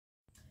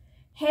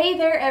Hey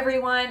there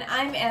everyone,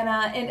 I'm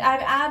Anna and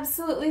I'm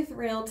absolutely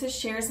thrilled to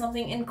share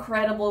something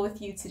incredible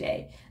with you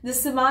today, the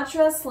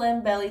Sumatra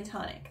Slim Belly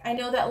Tonic. I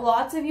know that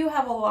lots of you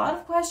have a lot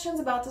of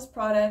questions about this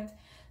product,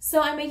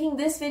 so I'm making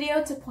this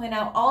video to point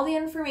out all the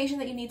information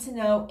that you need to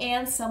know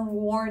and some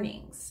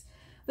warnings.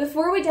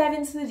 Before we dive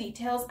into the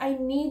details, I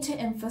need to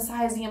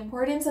emphasize the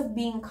importance of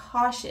being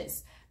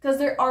cautious because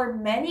there are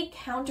many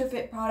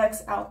counterfeit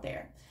products out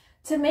there.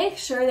 To make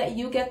sure that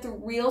you get the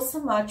real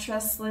Sumatra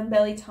Slim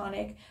Belly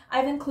Tonic,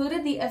 I've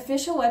included the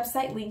official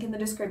website link in the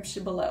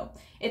description below.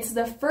 It's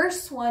the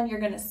first one you're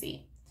going to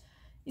see.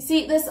 You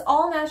see, this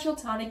all-natural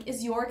tonic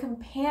is your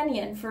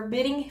companion for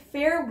bidding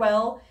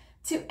farewell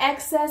to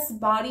excess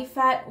body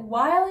fat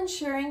while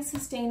ensuring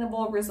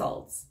sustainable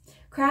results.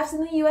 Crafted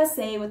in the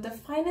USA with the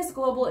finest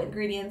global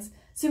ingredients,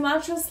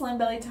 Sumatra Slim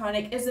Belly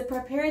Tonic is a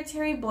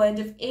proprietary blend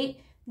of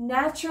 8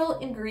 natural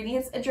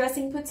ingredients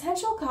addressing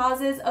potential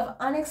causes of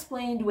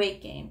unexplained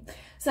weight gain,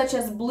 such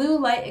as blue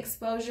light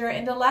exposure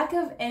and a lack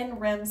of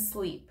NREM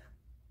sleep.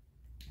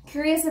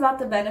 Curious about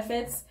the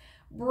benefits?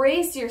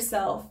 Brace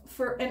yourself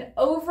for an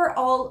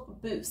overall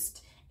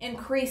boost,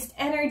 increased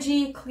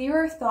energy,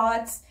 clearer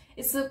thoughts.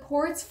 It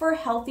supports for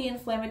healthy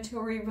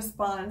inflammatory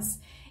response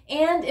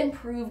and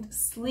improved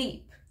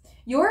sleep.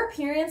 Your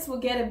appearance will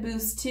get a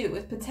boost too,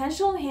 with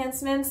potential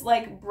enhancements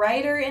like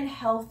brighter and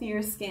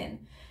healthier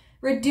skin,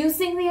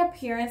 reducing the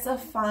appearance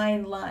of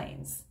fine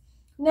lines.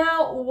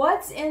 Now,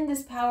 what's in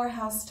this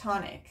powerhouse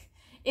tonic?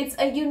 It's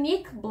a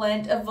unique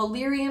blend of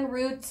valerian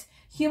root,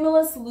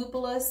 humulus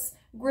lupulus,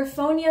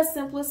 Griffonia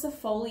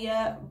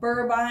simplicifolia,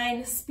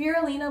 burbine,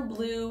 spirulina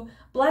blue,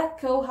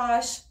 black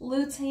cohosh,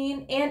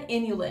 lutein, and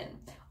inulin,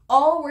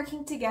 all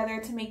working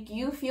together to make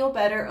you feel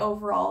better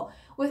overall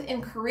with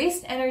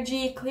increased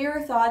energy,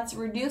 clearer thoughts,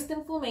 reduced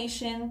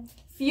inflammation,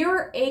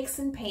 fewer aches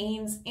and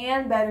pains,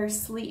 and better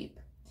sleep.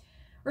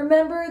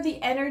 Remember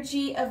the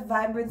energy of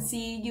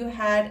vibrancy you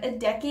had a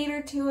decade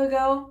or two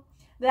ago?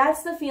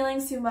 That's the feeling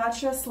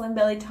Sumatra Slim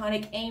Belly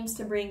Tonic aims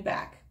to bring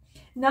back.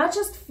 Not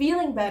just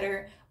feeling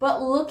better,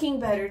 but looking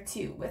better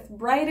too, with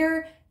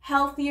brighter,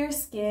 healthier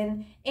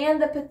skin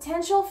and the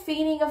potential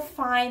fading of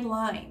fine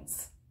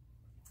lines.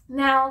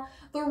 Now,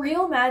 the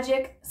real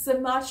magic,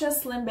 Sumatra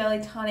Slim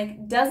Belly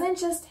Tonic doesn't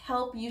just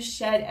help you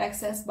shed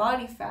excess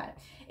body fat.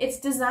 It's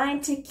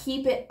designed to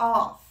keep it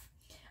off.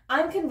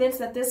 I'm convinced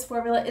that this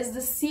formula is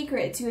the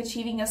secret to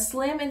achieving a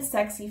slim and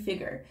sexy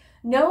figure,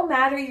 no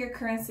matter your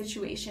current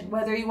situation,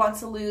 whether you want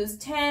to lose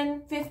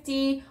 10,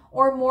 50,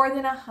 or more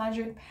than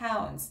 100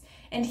 pounds.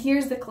 And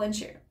here's the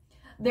clincher.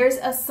 There's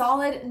a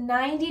solid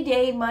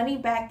 90-day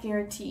money-back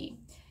guarantee.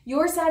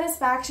 Your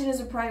satisfaction is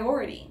a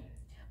priority.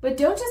 But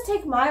don't just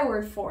take my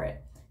word for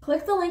it.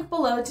 Click the link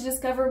below to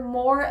discover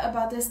more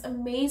about this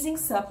amazing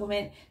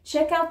supplement,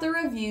 check out the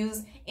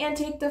reviews, and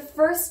take the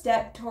first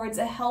step towards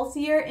a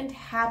healthier and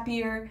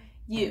happier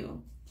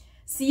you.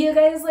 See you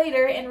guys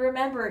later, and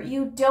remember,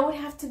 you don't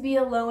have to be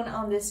alone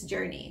on this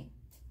journey.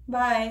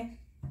 Bye.